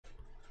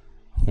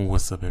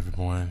What's up,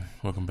 everyone?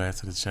 Welcome back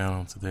to the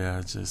channel. Today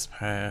I just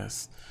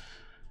passed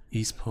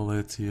East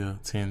Politia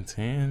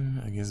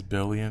 10-10 against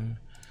Belian.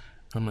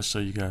 I'm gonna show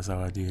you guys how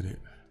I did it.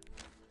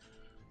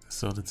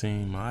 So the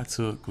team I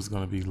took was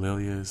gonna be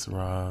Lilius,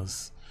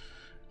 Roz,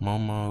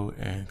 Momo,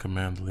 and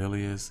Commander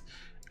Lilius.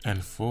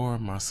 And for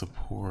my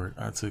support,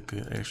 I took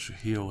an extra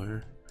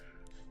healer.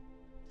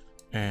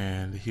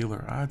 And the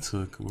healer I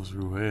took was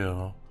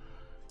Ruel,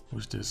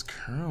 which there's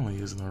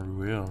currently isn't a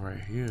Ruel right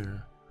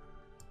here.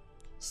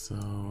 So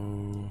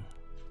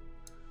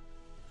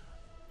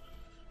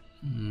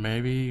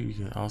maybe you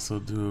can also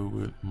do it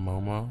with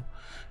Momo.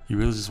 You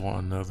really just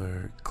want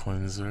another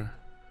cleanser,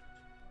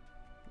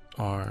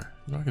 or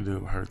I can do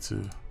it with her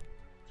too.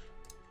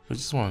 But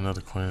just want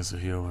another cleanser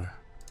healer.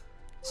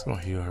 Just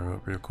gonna heal her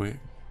up real quick.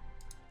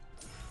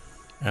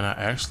 And I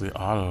actually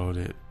autoed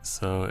it,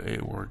 so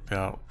it worked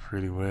out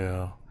pretty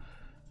well.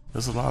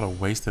 There's a lot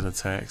of wasted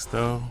attacks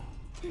though,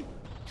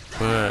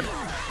 but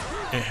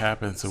it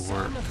happened to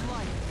work.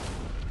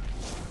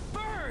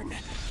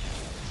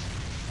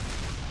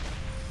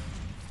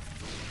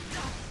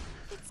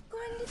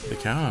 It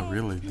kind of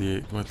really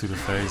went through the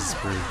phases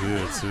pretty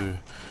good too.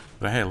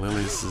 But I had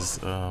Lilius's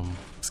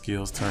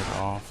skills turned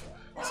off,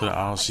 so that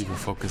all she can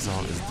focus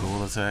on is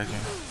dual attacking.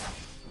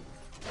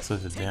 So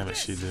the damage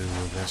she did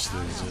will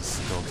eventually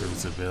just go through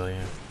to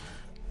Belian,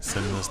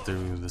 sending us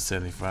through the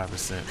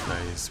 75%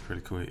 phase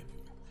pretty quick.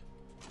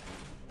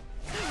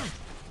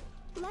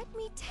 Let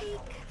me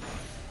take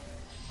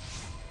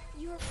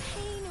your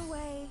pain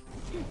away.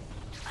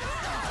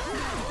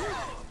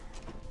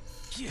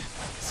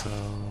 So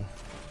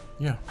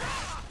yeah,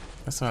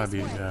 that's how I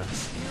did it,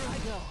 guys.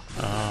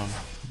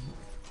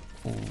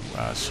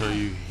 I'll show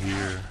you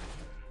here.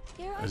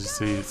 As you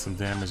see, some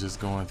damage is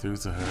going through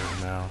to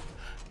her now,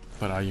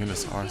 but our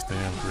units are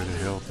staying pretty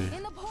healthy.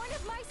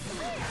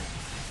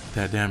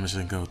 That damage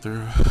didn't go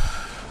through.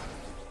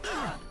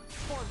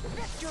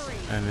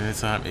 And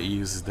anytime it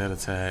uses that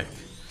attack,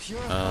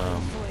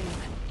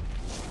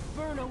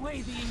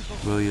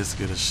 Lilius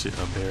get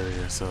a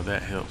barrier, so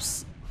that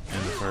helps in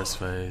the first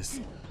phase.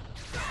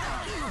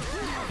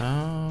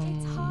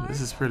 This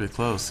is pretty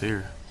close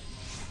here.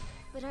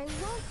 But I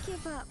won't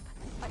give up.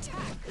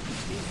 Attack.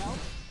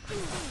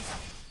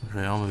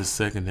 Okay, only the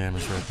second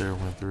damage right there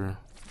went through.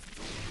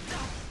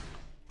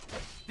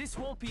 This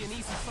won't be an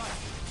easy fight.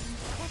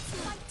 Let's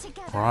fight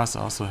together. Ross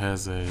also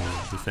has a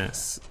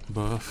defense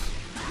buff,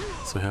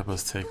 so help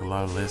us take a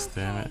lot less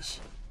damage.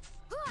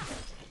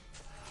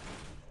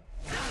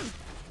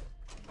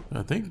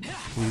 I think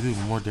we do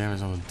more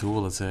damage on the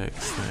dual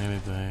attacks than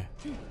anything.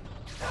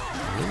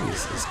 Really,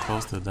 it's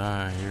close to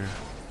dying here.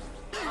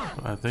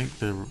 I think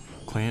the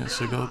cleanse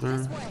should go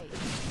through.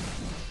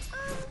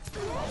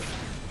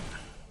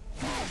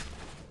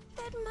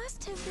 That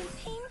must have been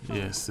painful.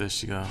 Yes, there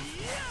she go.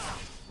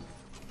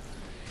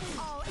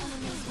 All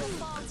enemies will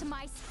fall to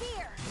my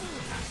spear.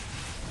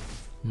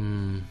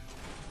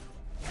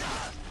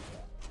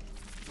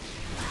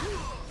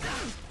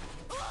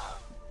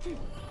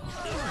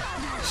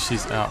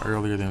 She's out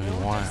earlier than we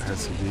wanted her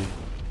to be.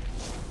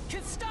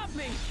 Can stop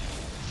me.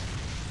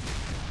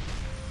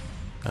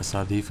 That's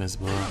our defense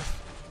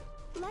buff.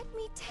 Let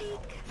me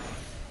take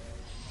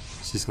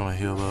She's gonna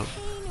heal up.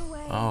 pain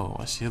away.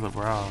 Oh, she healed up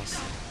Rouse.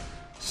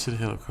 Should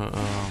heal up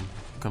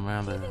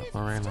Commander Even if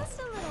Marina. it's just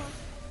a little.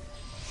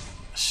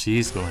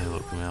 She's gonna heal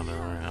up Commander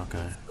Marina.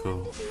 Okay,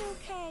 cool. It'll be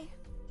okay.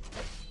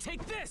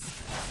 Take this.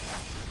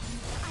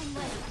 I'm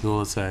ready.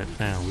 Dual attack.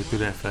 Man, we through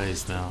that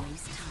phase now.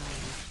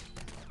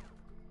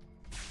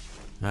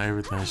 Now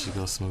everything should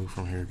go smooth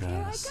from here, Here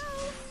I guys. go.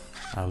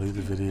 I'll leave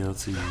the video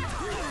to you.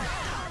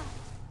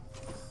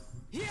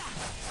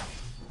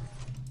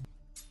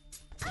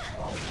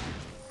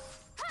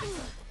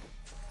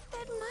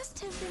 That must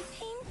have been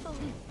painful.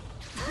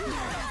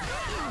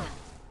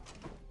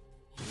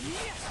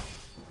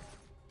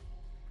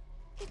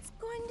 It's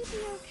going to be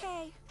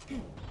okay.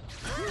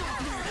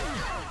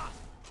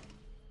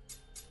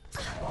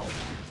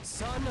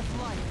 Son of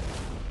light.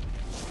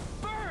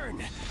 Burn.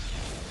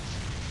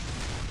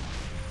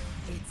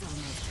 It's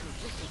almost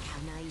horrific how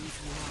naive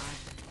you are.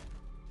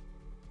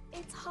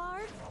 It's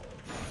hard,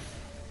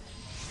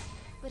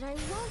 but I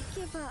won't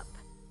give up.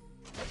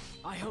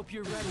 I hope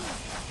you're ready.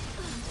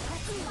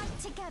 Let's fight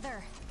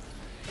together.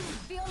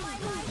 Feel my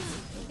might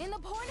in the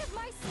point of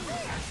my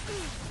spear.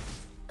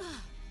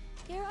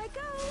 Here I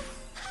go.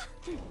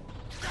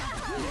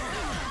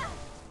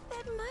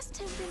 That must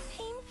have been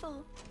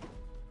painful.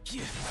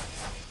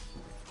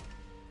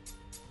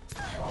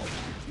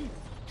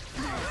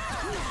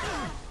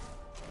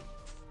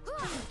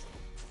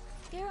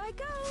 Here I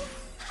go.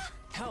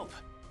 Help.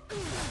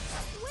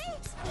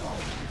 Wait.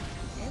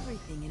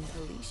 Everything in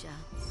Felicia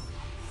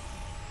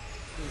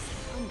is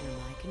under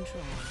my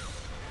control.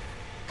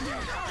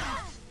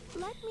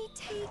 Let me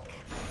take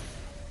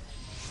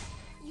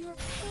your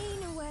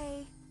pain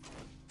away.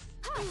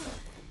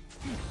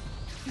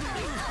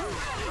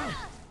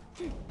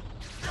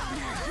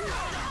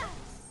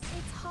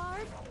 It's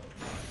hard,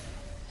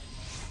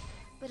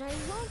 but I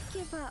won't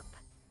give up.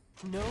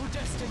 No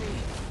destiny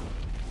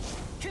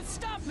can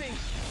Stop me!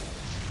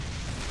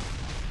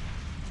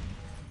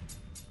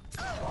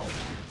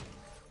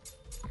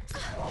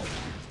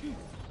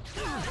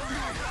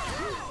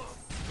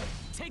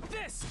 Take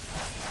this!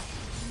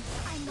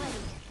 I'm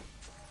ready.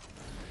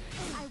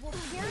 I will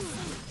pierce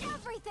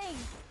everything!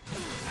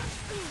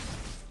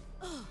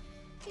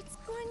 It's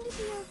going to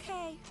be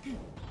okay.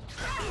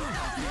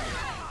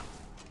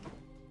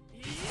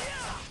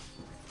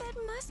 That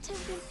must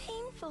have been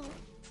painful.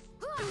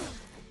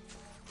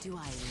 Do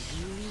I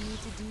really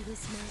need to do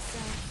this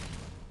myself?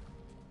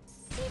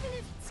 Even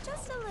if it's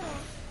just a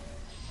little.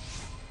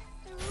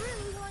 I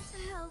really want to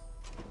help.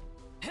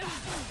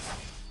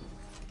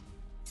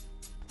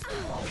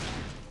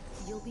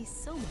 You'll be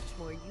so much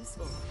more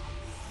useful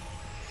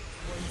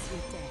once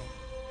you're dead.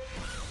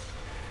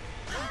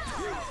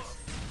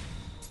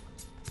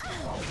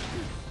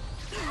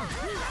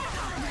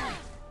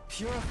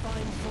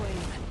 Purifying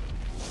flame.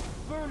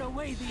 Burn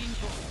away the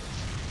evil.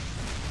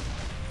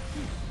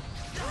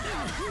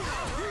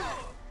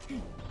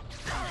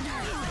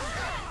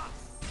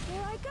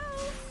 Here I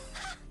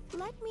go.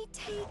 Let me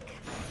take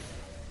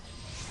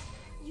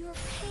your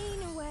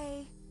pain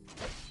away.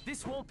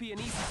 This won't be an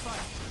easy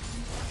fight.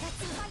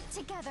 Let's fight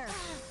together.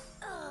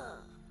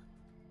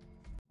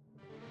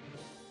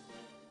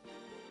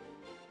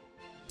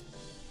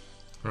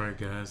 Alright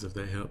guys, if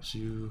that helps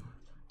you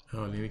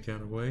out in any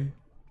kind of way,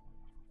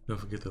 don't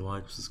forget to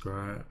like,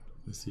 subscribe,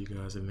 and see you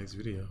guys in the next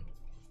video.